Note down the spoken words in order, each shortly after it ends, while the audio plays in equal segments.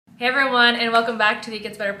Hey everyone, and welcome back to the It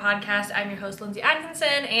Gets Better podcast. I'm your host, Lindsay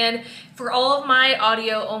Atkinson, and for all of my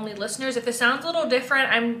audio-only listeners, if this sounds a little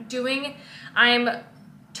different, I'm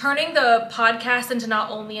turning the podcast into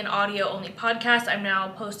not only an audio-only podcast, I'm now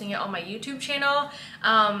posting it on my YouTube channel,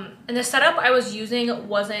 and the setup I was using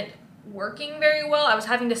wasn't working very well. I was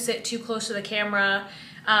having to sit too close to the camera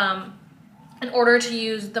in order to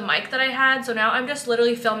use the mic that I had, so now I'm just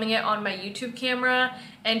literally filming it on my YouTube camera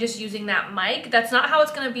and just using that mic. That's not how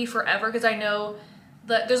it's gonna be forever, because I know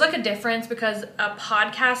that there's like a difference, because a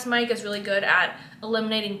podcast mic is really good at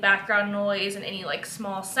eliminating background noise and any like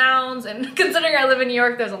small sounds, and considering I live in New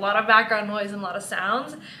York, there's a lot of background noise and a lot of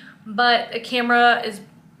sounds, but a camera is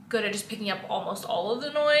good at just picking up almost all of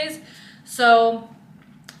the noise. So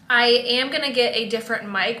I am gonna get a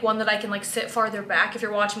different mic, one that I can like sit farther back. If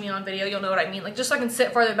you're watching me on video, you'll know what I mean, like just so I can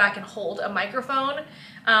sit farther back and hold a microphone.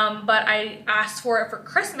 But I asked for it for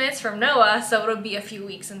Christmas from Noah, so it'll be a few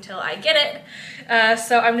weeks until I get it.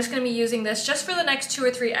 So I'm just gonna be using this just for the next 2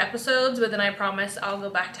 or 3 episodes, but then I promise I'll go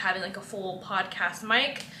back to having like a full podcast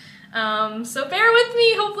mic. So bear with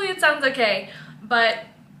me, hopefully it sounds okay. But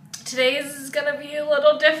today's is gonna be a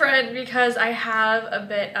little different because I have a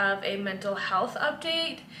bit of a mental health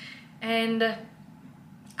update, and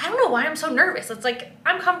I don't know why I'm so nervous. It's like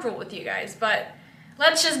I'm comfortable with you guys, but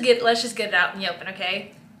let's just get it out in the open,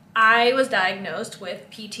 okay? I was diagnosed with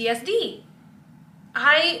PTSD.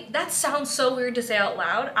 That sounds so weird to say out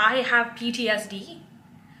loud. I have PTSD.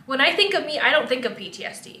 When I think of me, I don't think of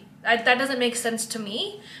PTSD. That doesn't make sense to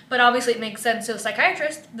me, but obviously it makes sense to a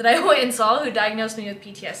psychiatrist that I went and saw who diagnosed me with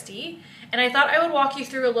PTSD. And I thought I would walk you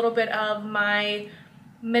through a little bit of my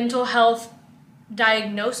mental health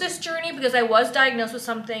diagnosis journey, because I was diagnosed with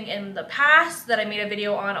something in the past that I made a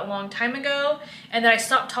video on a long time ago, and then I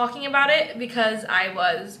stopped talking about it because I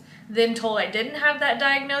was then told I didn't have that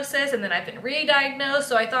diagnosis, and then I've been re-diagnosed.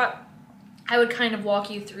 So I thought I would kind of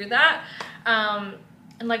walk you through that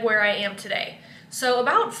and like where I am today. So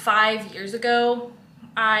about 5 years ago,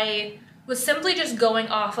 I was simply just going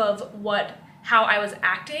off of how I was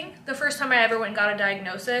acting the first time I ever went and got a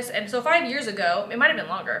diagnosis. And so 5 years ago, it might have been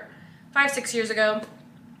longer, 5-6 years ago.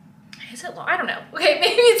 Is it long? I don't know. Okay,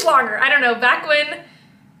 maybe it's longer. I don't know. Back when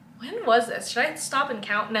was this? Should I stop and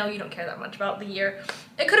count? No, you don't care that much about the year.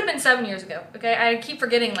 It could have been 7 years ago, okay? I keep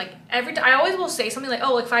forgetting, like, every time. I always will say something like,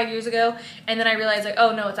 oh, like 5 years ago, and then I realize, like,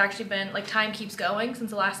 oh, no, it's actually been, like, time keeps going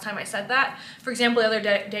since the last time I said that. For example, the other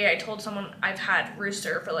day I told someone I've had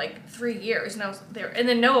Rooster for, like, 3 years, and I was there, and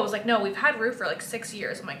then Noah was like, no, we've had Roo for, like, 6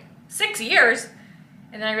 years. I'm like, 6 years?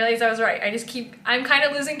 And then I realized I was right. I'm kind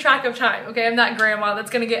of losing track of time, okay? I'm that grandma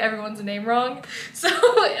that's gonna get everyone's name wrong. So,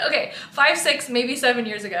 okay, 5, 6, maybe 7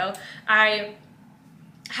 years ago, I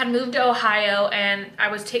had moved to Ohio, and I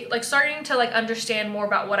was starting to like understand more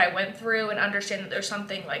about what I went through and understand that there's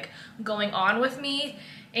something like going on with me.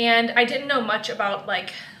 And I didn't know much about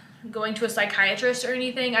like going to a psychiatrist or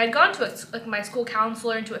anything. I'd gone to my school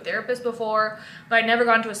counselor and to a therapist before, but I'd never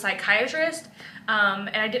gone to a psychiatrist. And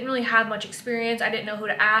I didn't really have much experience. I didn't know who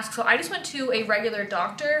to ask. So I just went to a regular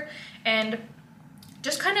doctor and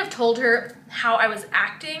just kind of told her how I was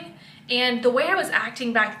acting. And the way I was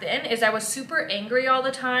acting back then is I was super angry all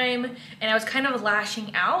the time, and I was kind of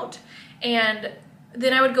lashing out. And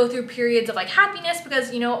then I would go through periods of like happiness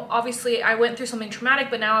because, you know, obviously I went through something traumatic,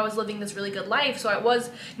 but now I was living this really good life. So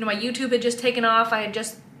my YouTube had just taken off. I had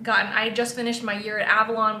just finished my year at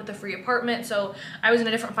Avalon with a free apartment. So I was in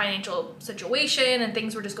a different financial situation and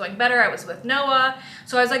things were just going better. I was with Noah.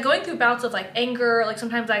 So I was like going through bouts of like anger. Like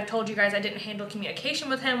sometimes I've told you guys I didn't handle communication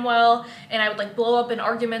with him well, and I would like blow up in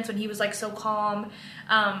arguments when he was like so calm.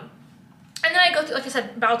 And then I go through, like I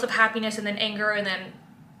said, bouts of happiness and then anger, and then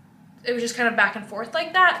it was just kind of back and forth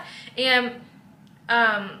like that. And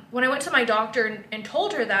when I went to my doctor and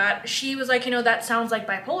told her that, she was like, you know, that sounds like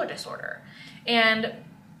bipolar disorder. And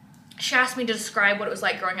she asked me to describe what it was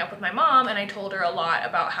like growing up with my mom, and I told her a lot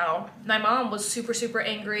about how my mom was super, super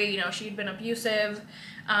angry. You know, she'd been abusive,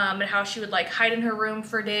 and how she would like hide in her room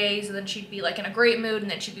for days, and then she'd be like in a great mood, and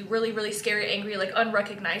then she'd be really, really scary, angry, like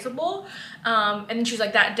unrecognizable. And then she's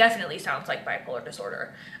like, that definitely sounds like bipolar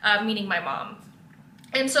disorder, meaning my mom.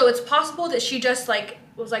 And so it's possible that she just like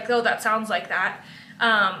was like, oh, that sounds like that.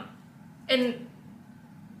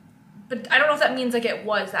 But I don't know if that means like it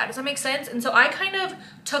was that. Does that make sense? And so I kind of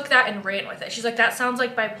took that and ran with it. She's like, that sounds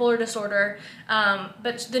like bipolar disorder.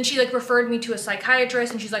 But then she like referred me to a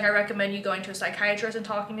psychiatrist, and she's like, I recommend you going to a psychiatrist and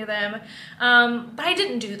talking to them. But I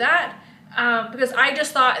didn't do that. because I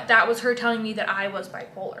just thought that was her telling me that I was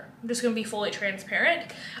bipolar. I'm just gonna be fully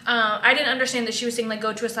transparent. I didn't understand that she was saying like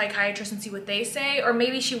go to a psychiatrist and see what they say, or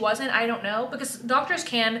maybe she wasn't, I don't know, because doctors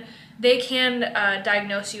can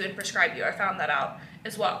diagnose you and prescribe you. I found that out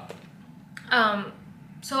as well.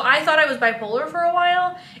 So I thought I was bipolar for a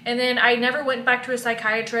while, and then I never went back to a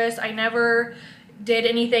psychiatrist. I never did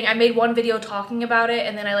anything. I made one video talking about it,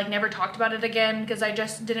 and then I like never talked about it again because I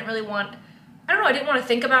just didn't really want, I don't know, I didn't want to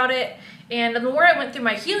think about it. And the more I went through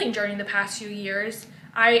my healing journey the past few years,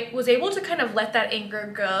 I was able to kind of let that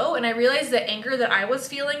anger go, and I realized the anger that I was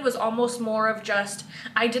feeling was almost more of just,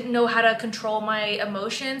 I didn't know how to control my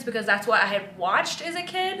emotions because that's what I had watched as a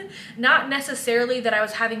kid, not necessarily that I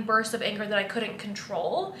was having bursts of anger that I couldn't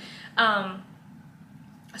control.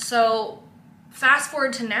 So fast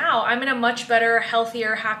forward to now, I'm in a much better,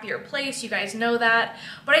 healthier, happier place. You guys know that,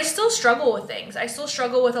 but I still struggle with things. I still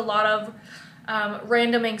struggle with a lot of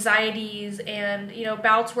random anxieties and, you know,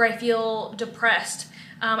 bouts where I feel depressed.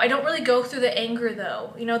 I don't really go through the anger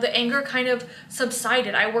though. You know, the anger kind of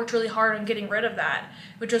subsided. I worked really hard on getting rid of that,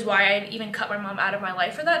 which is why I even cut my mom out of my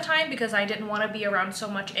life for that time, because I didn't want to be around so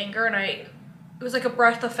much anger, and it was like a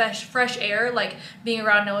breath of fresh air, like being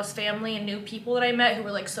around Noah's family and new people that I met who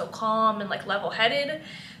were like so calm and like level-headed.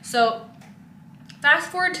 So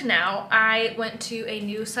fast forward to now, I went to a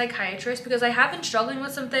new psychiatrist because I have been struggling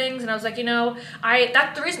with some things, and I was like, you know,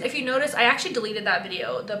 that's the reason, if you notice, I actually deleted that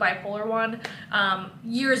video, the bipolar one,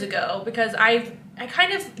 years ago, because I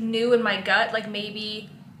kind of knew in my gut, like maybe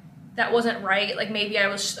that wasn't right. Like maybe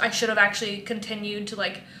I should have actually continued to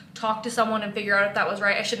like talk to someone and figure out if that was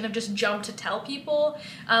right. I shouldn't have just jumped to tell people.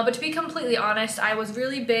 But to be completely honest, I was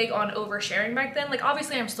really big on oversharing back then. Like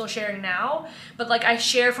obviously I'm still sharing now, but like I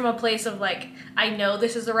share from a place of like, I know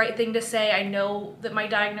this is the right thing to say. I know that my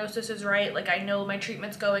diagnosis is right. Like I know my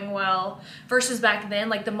treatment's going well, versus back then,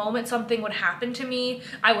 like the moment something would happen to me,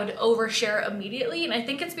 I would overshare immediately. And I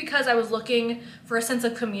think it's because I was looking for a sense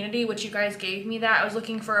of community, which you guys gave me that. I was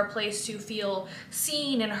looking for a place to feel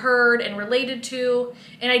seen and heard and related to.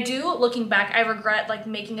 And I do, looking back, I regret like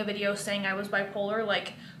making a video saying I was bipolar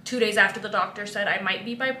like 2 days after the doctor said I might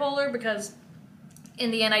be bipolar, because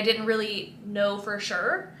in the end I didn't really know for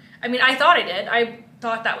sure. I mean, I thought I did. I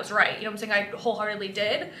thought that was right. You know what I'm saying? I wholeheartedly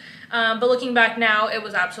did. But looking back now, it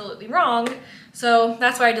was absolutely wrong. So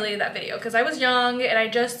that's why I deleted that video, because I was young and I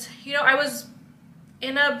just, you know, I was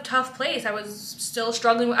in a tough place. I was still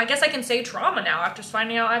struggling with, I guess I can say trauma now after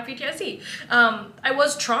finding out I have PTSD. I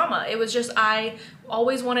was trauma. It was just, I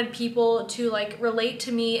always wanted people to like relate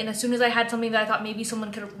to me, and as soon as I had something that I thought maybe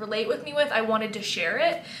someone could relate with me with, I wanted to share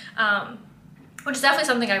it. Which is definitely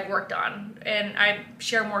something I've worked on, and I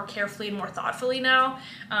share more carefully and more thoughtfully now.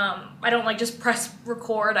 I don't like just press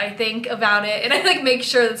record. I think about it and I like make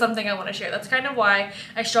sure that's something I want to share. That's kind of why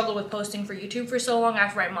I struggled with posting for YouTube for so long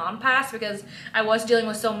after my mom passed, because I was dealing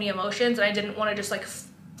with so many emotions and I didn't want to just like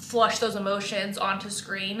flush those emotions onto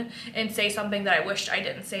screen and say something that I wished I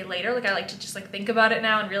didn't say later. Like I like to just like think about it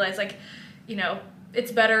now and realize like, you know,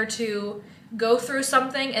 it's better to go through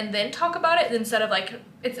something and then talk about it instead of like,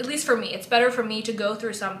 it's, at least for me, it's better for me to go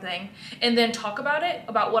through something and then talk about it,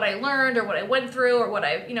 about what I learned or what I went through or what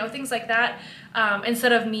I, you know, things like that.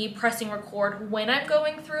 Instead of me pressing record when I'm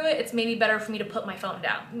going through it, it's maybe better for me to put my phone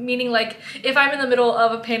down. Meaning like, if I'm in the middle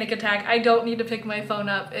of a panic attack, I don't need to pick my phone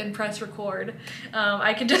up and press record.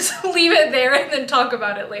 I can just leave it there and then talk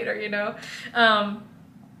about it later, you know? But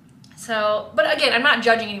again, I'm not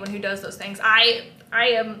judging anyone who does those things. I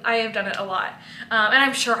have done it a lot, and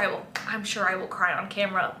I'm sure I will cry on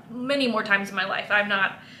camera many more times in my life. I'm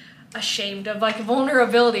not ashamed of like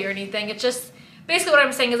vulnerability or anything. It's just basically what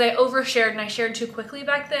I'm saying is I overshared and I shared too quickly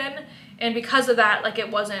back then, and because of that, like it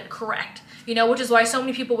wasn't correct, you know, which is why so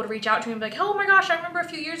many people would reach out to me and be like, oh my gosh, I remember a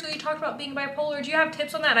few years ago you talked about being bipolar. Do you have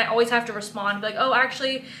tips on that? And I always have to respond and be like, oh,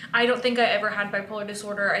 actually, I don't think I ever had bipolar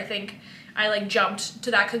disorder. I think I like jumped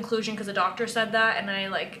to that conclusion because the doctor said that, and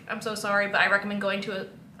I'm so sorry, but I recommend going to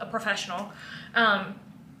a professional.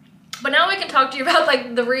 But now I can talk to you about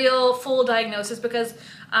like the real full diagnosis, because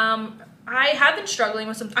I have been struggling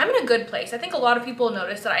with I'm in a good place. I think a lot of people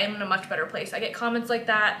notice that I am in a much better place. I get comments like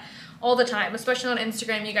that all the time, especially on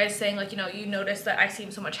Instagram, you guys saying like, you know, you notice that I seem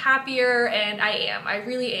so much happier, and I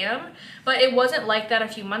really am. But it wasn't like that a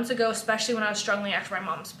few months ago, especially when I was struggling after my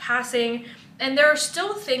mom's passing. And there are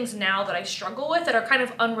still things now that I struggle with that are kind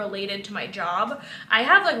of unrelated to my job. I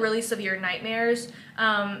have like really severe nightmares.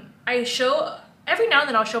 Every now and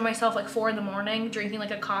then I'll show myself like 4 in the morning drinking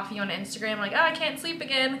like a coffee on Instagram, like, oh, I can't sleep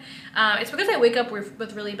again. It's because I wake up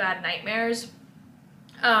with really bad nightmares.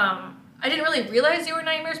 I didn't really realize they were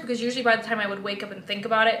nightmares because usually by the time I would wake up and think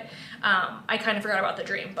about it, I kind of forgot about the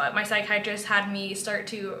dream. But my psychiatrist had me start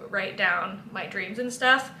to write down my dreams and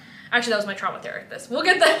stuff. Actually, that was my trauma therapist. We'll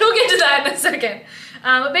get to that in a second.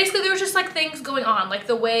 But basically, there was just like things going on, like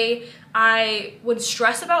the way I would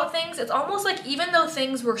stress about things. It's almost like even though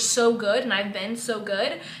things were so good and I've been so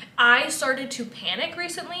good, I started to panic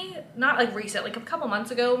recently. Not like recent, like a couple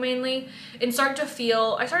months ago mainly, and I started to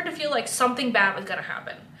feel like something bad was gonna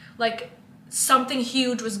happen. Like something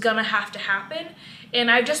huge was gonna have to happen. And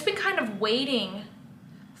I've just been kind of waiting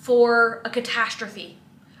for a catastrophe.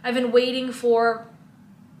 I've been waiting for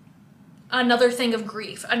another thing of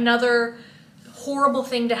grief, another horrible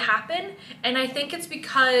thing to happen. And I think it's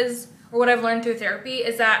because, or what I've learned through therapy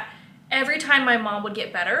is that every time my mom would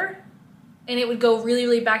get better and it would go really,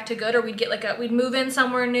 really back to good, or we'd move in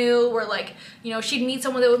somewhere new, or like, you know, she'd meet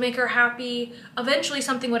someone that would make her happy. Eventually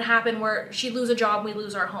something would happen where she'd lose a job, we'd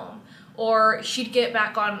lose our home, or she'd get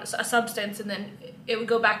back on a substance and then it would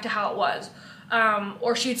go back to how it was.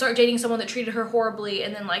 Or she'd start dating someone that treated her horribly,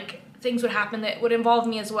 and then like things would happen that would involve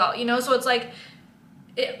me as well, you know? So it's like,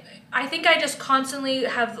 I think I just constantly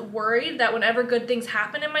have worried that whenever good things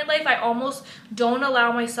happen in my life, I almost don't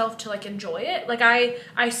allow myself to like enjoy it. Like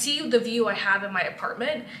I see the view I have in my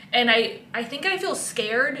apartment, and I think I feel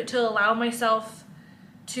scared to allow myself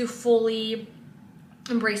to fully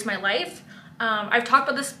embrace my life. I've talked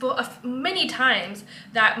about this many times,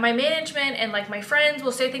 that my management and like my friends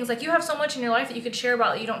will say things like, you have so much in your life that you could share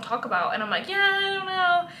about that you don't talk about. And I'm like, yeah, I don't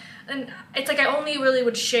know. And it's like I only really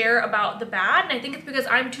would share about the bad, and I think it's because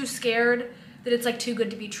I'm too scared that it's like too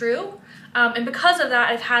good to be true. And because of that,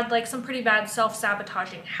 I've had like some pretty bad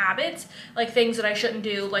self-sabotaging habits, like things that I shouldn't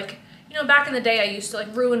do. Like, you know, back in the day I used to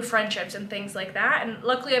like ruin friendships and things like that, and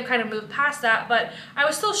luckily I've kind of moved past that, but I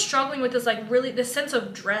was still struggling with this like really, this sense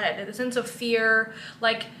of dread, this sense of fear,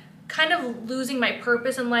 like kind of losing my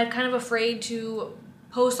purpose in life, kind of afraid to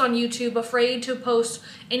post on YouTube, afraid to post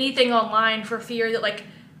anything online for fear that like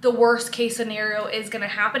the worst case scenario is gonna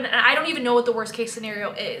happen. And I don't even know what the worst case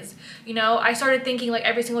scenario is. You know, I started thinking like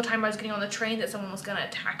every single time I was getting on the train that someone was gonna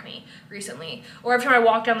attack me recently. Or every time I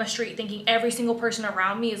walk down the street thinking every single person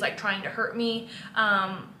around me is like trying to hurt me.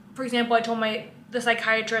 For example, I told the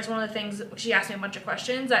psychiatrist, one of the things, she asked me a bunch of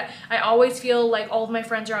questions, that I always feel like all of my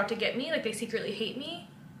friends are out to get me, like they secretly hate me.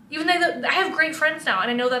 Even though I have great friends now, and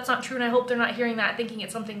I know that's not true, and I hope they're not hearing that thinking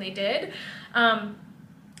it's something they did.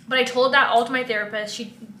 But I told that all to my therapist.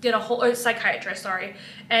 She did or psychiatrist, sorry.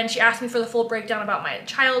 And she asked me for the full breakdown about my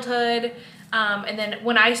childhood. And then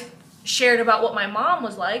when I shared about what my mom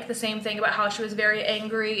was like, the same thing about how she was very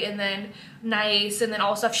angry and then nice and then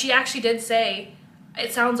all stuff, she actually did say,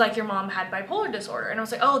 it sounds like your mom had bipolar disorder. And I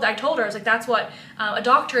was like, oh, I told her, I was like, that's what a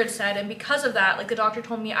doctor had said. And because of that, like the doctor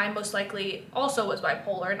told me I most likely also was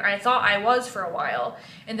bipolar. And I thought I was for a while,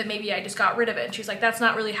 and that maybe I just got rid of it. And she's like, that's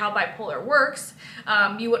not really how bipolar works.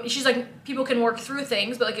 She's like, people can work through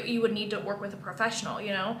things, but like you would need to work with a professional,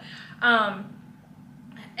 you know?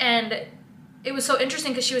 And it was so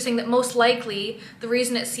interesting because she was saying that most likely the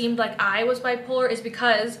reason it seemed like I was bipolar is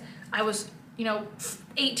because I was, you know,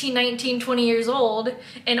 18, 19, 20 years old,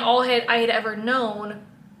 and all I had ever known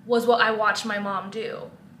was what I watched my mom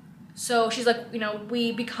do. So she's like, you know,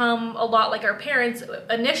 we become a lot like our parents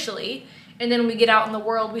initially, and then when we get out in the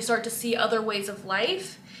world, we start to see other ways of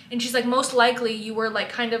life. And she's like, most likely you were like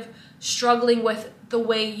kind of struggling with the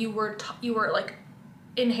way you were like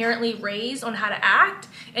inherently raised on how to act,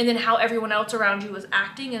 and then how everyone else around you was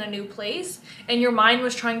acting in a new place, and your mind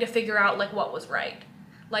was trying to figure out like what was right.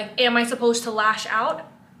 Like, am I supposed to lash out,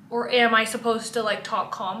 or am I supposed to like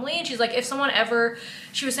talk calmly? And she's like,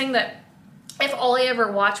 she was saying that if all I ever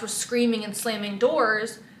watched was screaming and slamming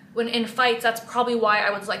doors when in fights, that's probably why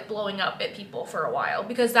I was like blowing up at people for a while,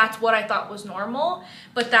 because that's what I thought was normal.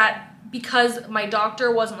 But that because my doctor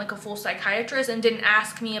wasn't like a full psychiatrist and didn't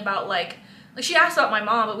ask me about like she asked about my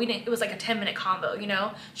mom, but it was like a 10-minute combo, you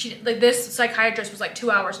know? This psychiatrist was like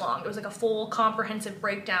 2 hours long. It was like a full comprehensive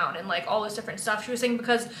breakdown and like all this different stuff. She was saying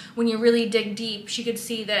because when you really dig deep, she could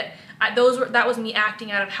see that that was me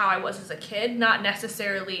acting out of how I was as a kid, not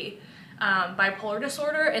necessarily bipolar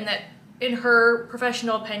disorder, and that in her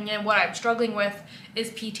professional opinion, what I'm struggling with is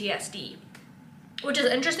PTSD. Which is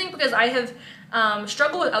interesting because I have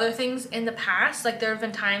struggled with other things in the past. Like there have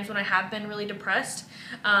been times when I have been really depressed,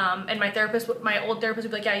 and my old therapist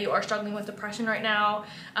would be like, yeah, you are struggling with depression right now.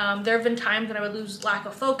 There have been times when I would lose lack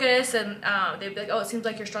of focus, and they'd be like, oh, it seems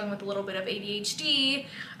like you're struggling with a little bit of ADHD.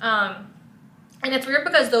 And it's weird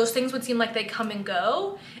because those things would seem like they come and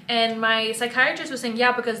go. And my psychiatrist was saying,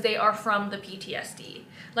 yeah, because they are from the PTSD.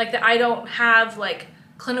 Like that I don't have like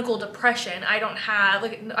clinical depression. I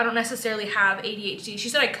don't necessarily have ADHD. She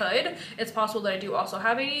said I could. It's possible that I do also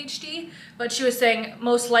have ADHD, but she was saying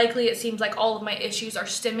most likely it seems like all of my issues are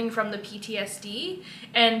stemming from the PTSD,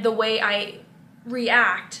 and the way I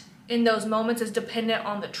react in those moments is dependent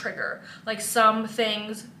on the trigger. Like some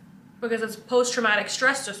things, because it's post-traumatic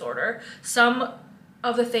stress disorder, some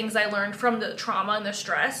of the things I learned from the trauma and the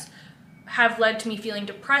stress have led to me feeling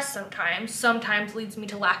depressed sometimes leads me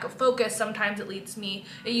to lack of focus, sometimes it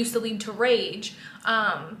used to lead to rage.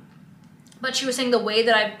 But she was saying the way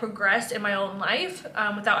that I've progressed in my own life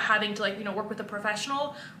without having to work with a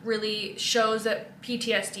professional really shows that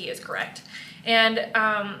PTSD is correct. And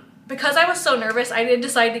because I was so nervous, I did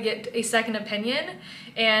decide to get a second opinion,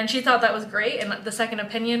 and she thought that was great, and the second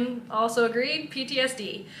opinion also agreed,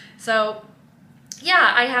 PTSD. So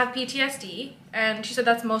yeah, I have PTSD, and she said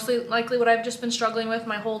that's mostly likely what I've just been struggling with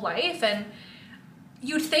my whole life. And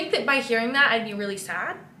you'd think that by hearing that I'd be really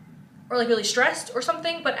sad or really stressed or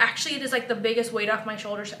something, but actually it is the biggest weight off my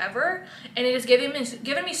shoulders ever, and it has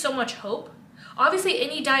given me so much hope. Obviously,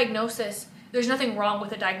 any diagnosis, there's nothing wrong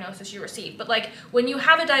with the diagnosis you receive, but when you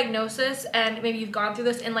have a diagnosis and maybe you've gone through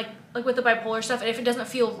this, and like with the bipolar stuff, and if it doesn't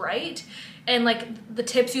feel right, and the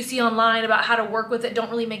tips you see online about how to work with it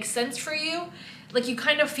don't really make sense for you, you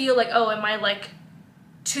kind of feel oh, am I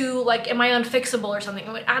am I unfixable or something?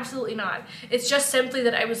 Absolutely not. It's just simply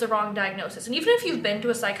that I was the wrong diagnosis. And even if you've been to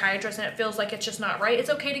a psychiatrist and it feels like it's just not right, it's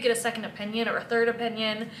okay to get a second opinion or a third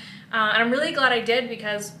opinion. And I'm really glad I did,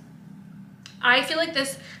 because I feel like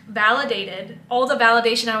this validated all the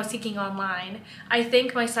validation I was seeking online. I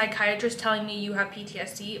think my psychiatrist telling me you have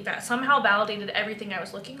PTSD, that somehow validated everything I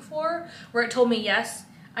was looking for, where it told me, yes,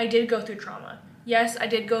 I did go through trauma. Yes, I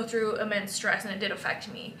did go through immense stress, and it did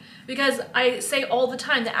affect me. Because I say all the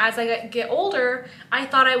time that as I get older, I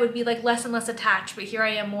thought I would be less and less attached, but here I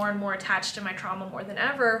am more and more attached to my trauma more than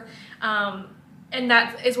ever. And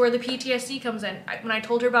that is where the PTSD comes in. When I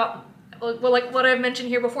told her about, what I've mentioned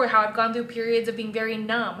here before, how I've gone through periods of being very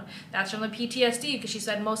numb, that's from the PTSD, because she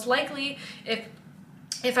said most likely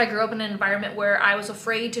if I grew up in an environment where I was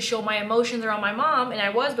afraid to show my emotions around my mom, and I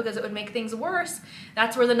was, because it would make things worse,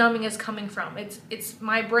 that's where the numbing is coming from. It's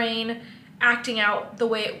my brain acting out the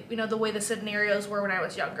way the scenarios were when I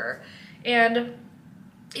was younger. And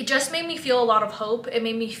it just made me feel a lot of hope. It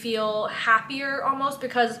made me feel happier almost,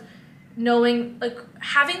 because knowing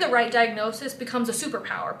having the right diagnosis becomes a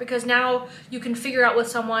superpower, because now you can figure out with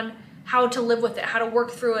someone how to live with it, how to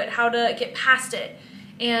work through it, how to get past it.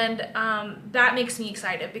 And that makes me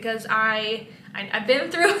excited, because I've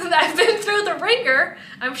been through the ringer.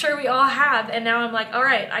 I'm sure we all have, and now I'm all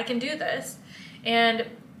right, I can do this. And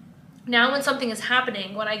now when something is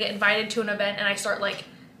happening, when I get invited to an event and I start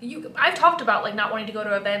I've talked about not wanting to go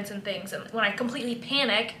to events and things, and when I completely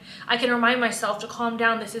panic, I can remind myself to calm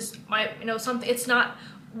down. This is my something. It's not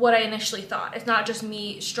what I initially thought. It's not just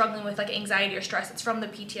me struggling with anxiety or stress. It's from the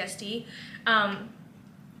PTSD.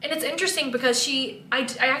 And it's interesting, because I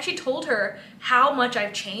actually told her how much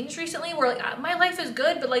I've changed recently, where my life is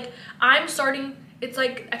good, but I'm starting, it's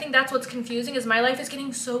I think that's what's confusing, is my life is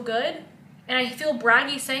getting so good, and I feel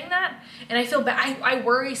braggy saying that, and I feel bad, I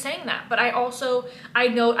worry saying that, but I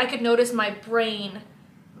know I could notice my brain,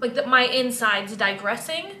 my insides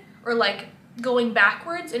digressing, or going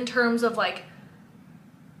backwards in terms of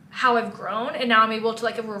how I've grown, and now I'm able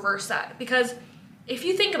to reverse that. Because if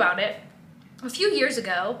you think about it, a few years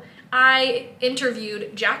ago, I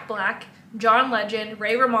interviewed Jack Black, John Legend,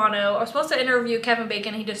 Ray Romano. I was supposed to interview Kevin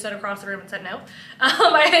Bacon. He just sat across the room and said no.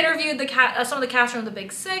 I interviewed some of the cast from The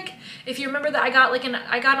Big Sick. If you remember that, I got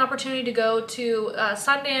an opportunity to go to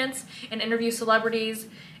Sundance and interview celebrities,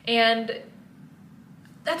 and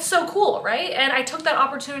that's so cool, right? And I took that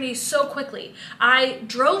opportunity so quickly. I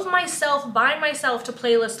drove by myself to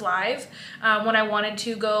Playlist Live when I wanted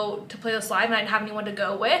to go to Playlist Live, and I didn't have anyone to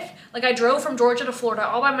go with. I drove from Georgia to Florida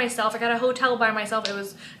all by myself. I got a hotel by myself. It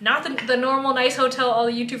was not the normal nice hotel all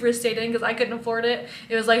the YouTubers stayed in, because I couldn't afford it.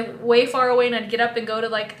 It was way far away, and I'd get up and go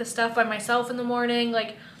to the stuff by myself in the morning.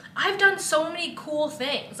 I've done so many cool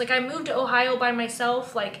things. I moved to Ohio by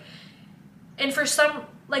myself, and for some,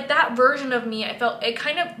 that version of me, I felt it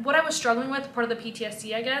kind of, what I was struggling with, part of the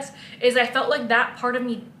PTSD, I guess, is I felt that part of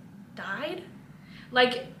me died.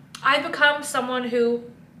 I've become someone who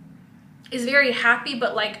is very happy,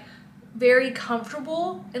 but very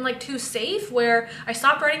comfortable and too safe, where I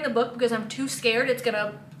stopped writing the book because I'm too scared it's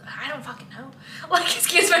gonna, I don't fucking know.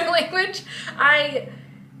 Excuse my language. I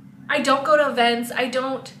don't go to events.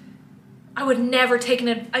 I would never take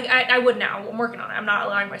I would now. I'm working on it. I'm not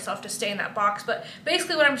allowing myself to stay in that box. But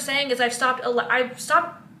basically what I'm saying is I've stopped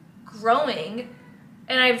growing,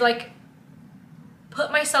 and I've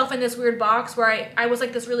put myself in this weird box where I was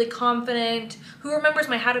like this really confident, who remembers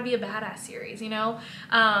my How to Be a Badass series, you know?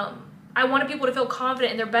 I wanted people to feel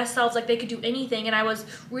confident in their best selves, like they could do anything. And I was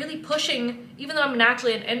really pushing, even though I'm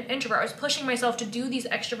naturally an introvert, I was pushing myself to do these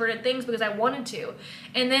extroverted things because I wanted to.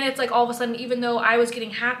 And then it's like all of a sudden, even though I was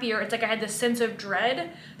getting happier, it's like I had this sense of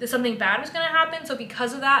dread that something bad was going to happen. So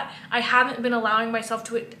because of that, I haven't been allowing myself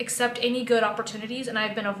to accept any good opportunities, and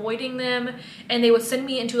I've been avoiding them, and they would send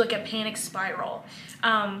me into like a panic spiral.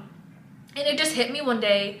 And it just hit me one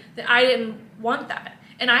day that I didn't want that.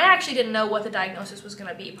 And I actually didn't know what the diagnosis was going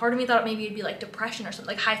to be. Part of me thought maybe it'd be like depression or something,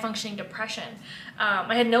 like high functioning depression.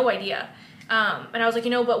 I had no idea. And I was like,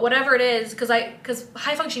 you know, but whatever it is, because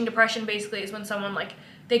high functioning depression basically is when someone like,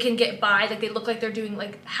 they can get by, like they look like they're doing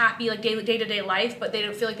like happy, like day-to-day life, but they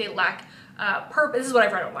don't feel like they lack purpose. This is what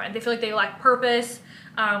I've read online. They feel like they lack purpose,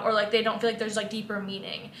 or like they don't feel like there's like deeper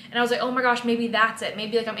meaning. And I was like, oh my gosh, maybe that's it.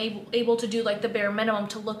 Maybe like I'm able to do like the bare minimum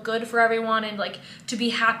to look good for everyone and like to be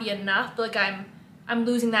happy enough, but like I'm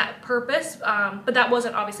losing that purpose, but that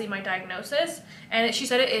wasn't obviously my diagnosis. And she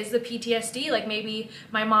said it is the PTSD, like maybe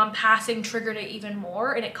my mom passing triggered it even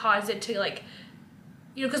more, and it caused it to like,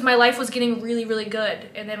 you know, because my life was getting really, really good,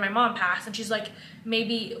 and then my mom passed, and she's like,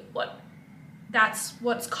 maybe that's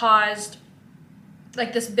what's caused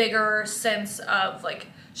like this bigger sense of like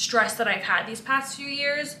stress that I've had these past few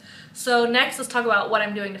years. So next, let's talk about what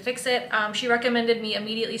I'm doing to fix it. She recommended me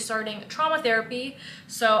immediately starting trauma therapy.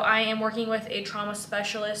 So I am working with a trauma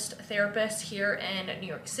specialist therapist here in New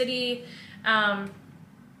York City. And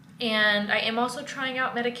I am also trying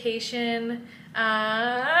out medication.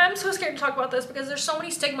 I'm so scared to talk about this because there's so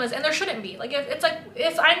many stigmas, and there shouldn't be. Like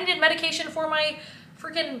if I needed medication for my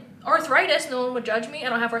freaking arthritis, no one would judge me. I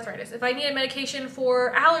don't have arthritis. If I needed medication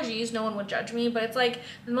for allergies, no one would judge me. But it's like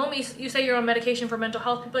the moment you say you're on medication for mental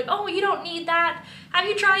health, people are like, oh, you don't need that. Have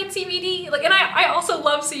you tried CBD? Like, and I also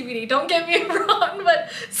love CBD. Don't get me wrong, but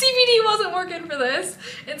CBD wasn't working for this.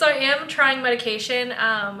 And so I am trying medication.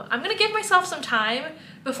 I'm gonna give myself some time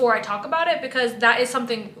before I talk about it, because that is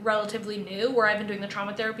something relatively new where I've been doing the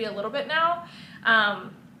trauma therapy a little bit now.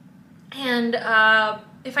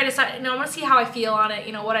 If I decide, you know, I want to see how I feel on it,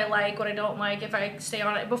 you know, what I like, what I don't like, if I stay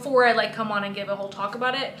on it before I like come on and give a whole talk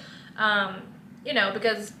about it, you know,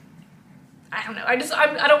 because I don't know, I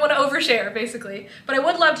don't want to overshare basically, but I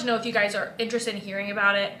would love to know if you guys are interested in hearing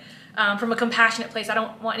about it from a compassionate place. I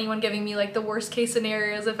don't want anyone giving me like the worst case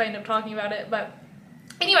scenarios if I end up talking about it. But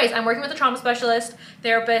anyways, I'm working with a trauma specialist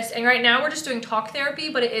therapist, and right now we're just doing talk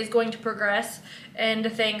therapy, but it is going to progress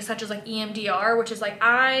into things such as like EMDR, which is like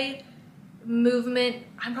movement,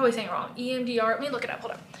 I'm probably saying it wrong. EMDR, let me look it up,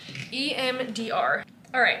 hold on. EMDR.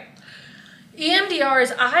 All right. EMDR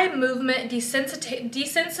is eye movement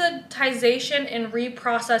desensitization and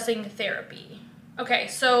reprocessing therapy. Okay,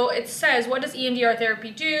 so it says, what does EMDR therapy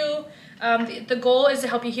do? The goal is to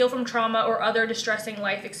help you heal from trauma or other distressing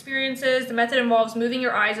life experiences. The method involves moving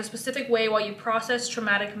your eyes a specific way while you process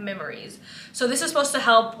traumatic memories. So this is supposed to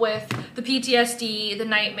help with the PTSD, the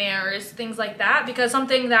nightmares, things like that, because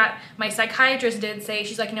something that my psychiatrist did say,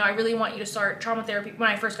 she's like, you know, I really want you to start trauma therapy. When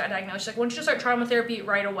I first got diagnosed, she's like, I want you to start trauma therapy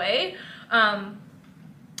right away.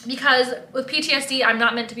 Because with PTSD, I'm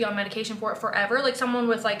not meant to be on medication for it forever. Like someone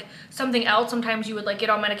with like something else, sometimes you would like get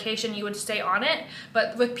on medication, you would stay on it.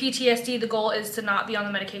 But with PTSD, the goal is to not be on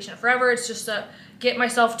the medication forever. It's just to get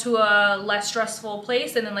myself to a less stressful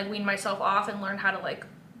place and then like wean myself off and learn how to like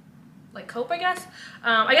cope, I guess.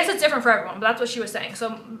 I guess it's different for everyone, but that's what she was saying.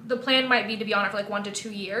 So the plan might be to be on it for like 1 to 2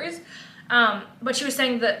 years. But she was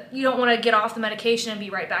saying that you don't want to get off the medication and be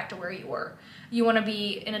right back to where you were. You want to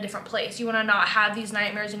be in a different place. You want to not have these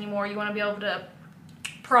nightmares anymore. You want to be able to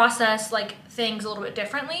process like things a little bit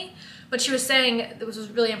differently. But she was saying that was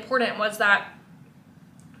really important was that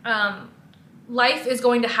life is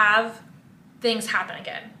going to have things happen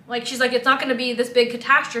again. Like she's like, it's not going to be this big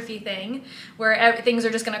catastrophe thing where things are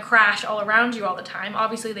just going to crash all around you all the time.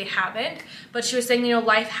 Obviously they haven't, but she was saying, you know,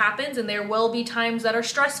 life happens and there will be times that are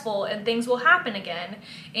stressful and things will happen again.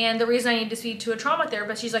 And the reason I need to speak to a trauma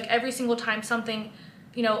therapist, she's like, every single time something,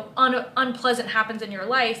 you know, unpleasant happens in your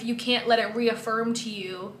life, you can't let it reaffirm to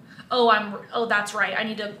you, oh, that's right, I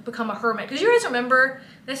need to become a hermit. Because you guys remember,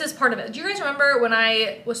 this is part of it. Do you guys remember when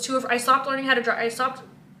I stopped learning how to drive, I stopped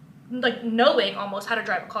like knowing almost how to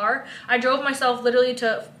drive a car. I drove myself literally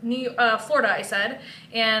to Florida, I said,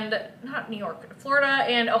 and not New York, Florida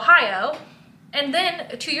and Ohio. And then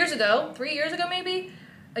 3 years ago maybe,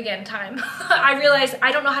 again, time, I realized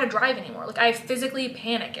I don't know how to drive anymore. Like I physically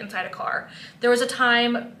panic inside a car. There was a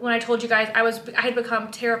time when I told you guys I had become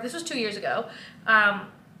terrified. This was 2 years ago,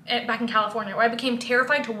 back in California, where I became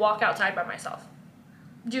terrified to walk outside by myself.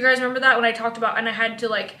 Do you guys remember that when I talked about, and I had to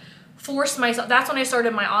like force myself, that's when I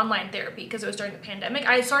started my online therapy because it was during the pandemic.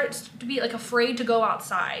 I started to be like afraid to go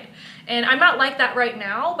outside, and I'm not like that right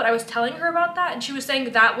now, but I was telling her about that, and she was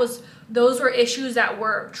saying those were issues that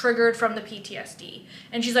were triggered from the PTSD.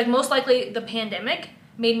 And she's like, most likely the pandemic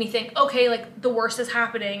made me think, okay, like the worst is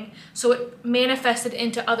happening, so it manifested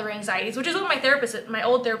into other anxieties, which is what my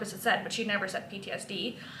old therapist had said, but she never said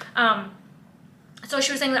PTSD. So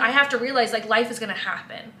she was saying that I have to realize like life is going to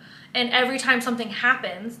happen, and every time something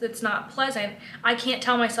happens that's not pleasant, I can't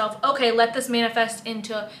tell myself, okay, let this manifest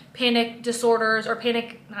into panic disorders or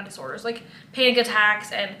like panic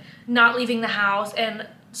attacks and not leaving the house and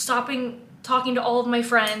stopping talking to all of my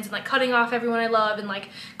friends and like cutting off everyone I love and like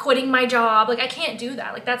quitting my job. Like I can't do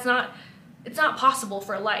that. Like it's not possible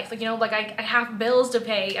for life. Like, you know, like I have bills to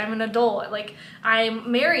pay. I'm an adult. Like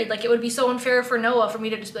I'm married. Like it would be so unfair for Noah for me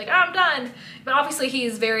to just be like, oh, I'm done. But obviously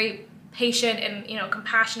he's very patient and, you know,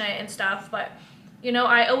 compassionate and stuff. But, you know,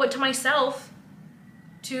 I owe it to myself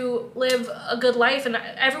to live a good life, and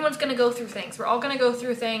everyone's going to go through things. We're all going to go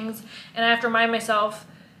through things. And I have to remind myself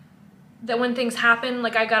that when things happen,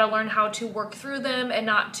 like I got to learn how to work through them and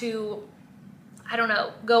not to, I don't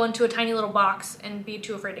know, go into a tiny little box and be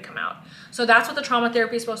too afraid to come out. So that's what the trauma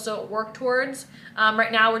therapy is supposed to work towards.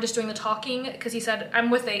 Right now we're just doing the talking because he said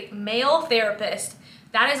I'm with a male therapist.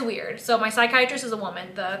 That is weird. So my psychiatrist is a woman.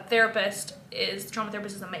 The trauma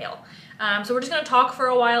therapist is a male. So we're just going to talk for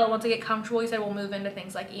a while, and once I get comfortable, he said we'll move into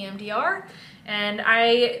things like EMDR. And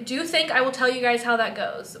I do think I will tell you guys how that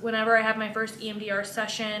goes. Whenever I have my first EMDR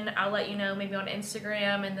session, I'll let you know, maybe on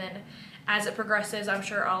Instagram, and then as it progresses, I'm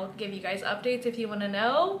sure I'll give you guys updates if you want to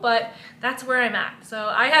know, but that's where I'm at. So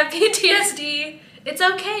I have PTSD. It's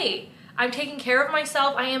okay. I'm taking care of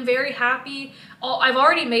myself. I am very happy. I've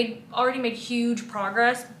already made huge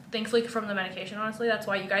progress, thankfully, from the medication, honestly. That's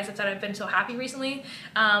why you guys have said I've been so happy recently.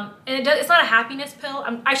 And it's not a happiness pill.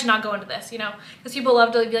 I should not go into this, you know, because people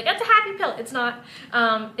love to be like, that's a happy pill. It's not.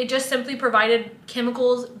 It just simply provided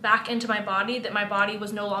chemicals back into my body that my body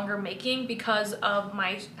was no longer making because of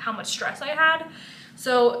how much stress I had.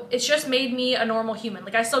 So it's just made me a normal human.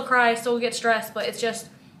 Like I still cry, I still get stressed, but it's just,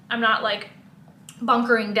 I'm not like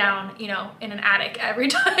bunkering down, you know, in an attic every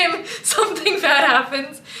time something bad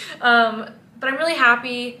happens. But I'm really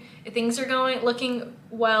happy. Things are looking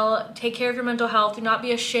well. Take care of your mental health. Do not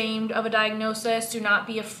be ashamed of a diagnosis. Do not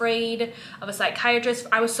be afraid of a psychiatrist.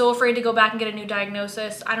 I was so afraid to go back and get a new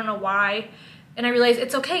diagnosis. I don't know why. And I realized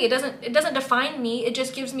it's okay. It doesn't define me. It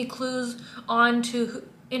just gives me clues into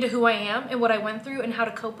who I am and what I went through and how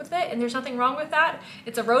to cope with it. And there's nothing wrong with that.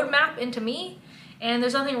 It's a roadmap into me. And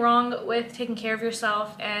there's nothing wrong with taking care of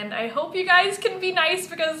yourself. And I hope you guys can be nice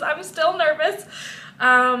because I'm still nervous.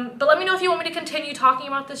 But let me know if you want me to continue talking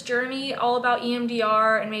about this journey, all about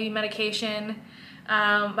EMDR and maybe medication.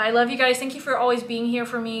 But I love you guys. Thank you for always being here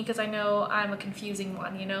for me, because I know I'm a confusing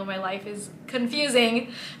one. You know, my life is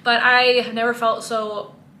confusing, but I have never felt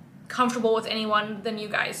so comfortable with anyone than you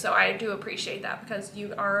guys. So I do appreciate that, because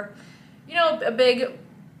you are, you know, a big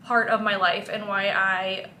part of my life, and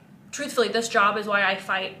why truthfully, this job is why I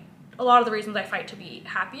fight. A lot of the reasons I fight to be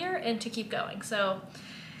happier and to keep going. So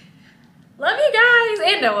love you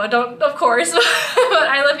guys, and Noah, of course, but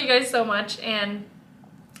I love you guys so much, and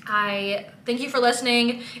I thank you for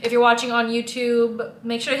listening. If you're watching on YouTube,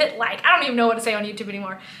 make sure to hit like. I don't even know what to say on YouTube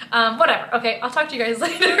anymore. Whatever. Okay, I'll talk to you guys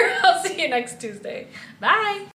later. I'll see you next Tuesday. Bye.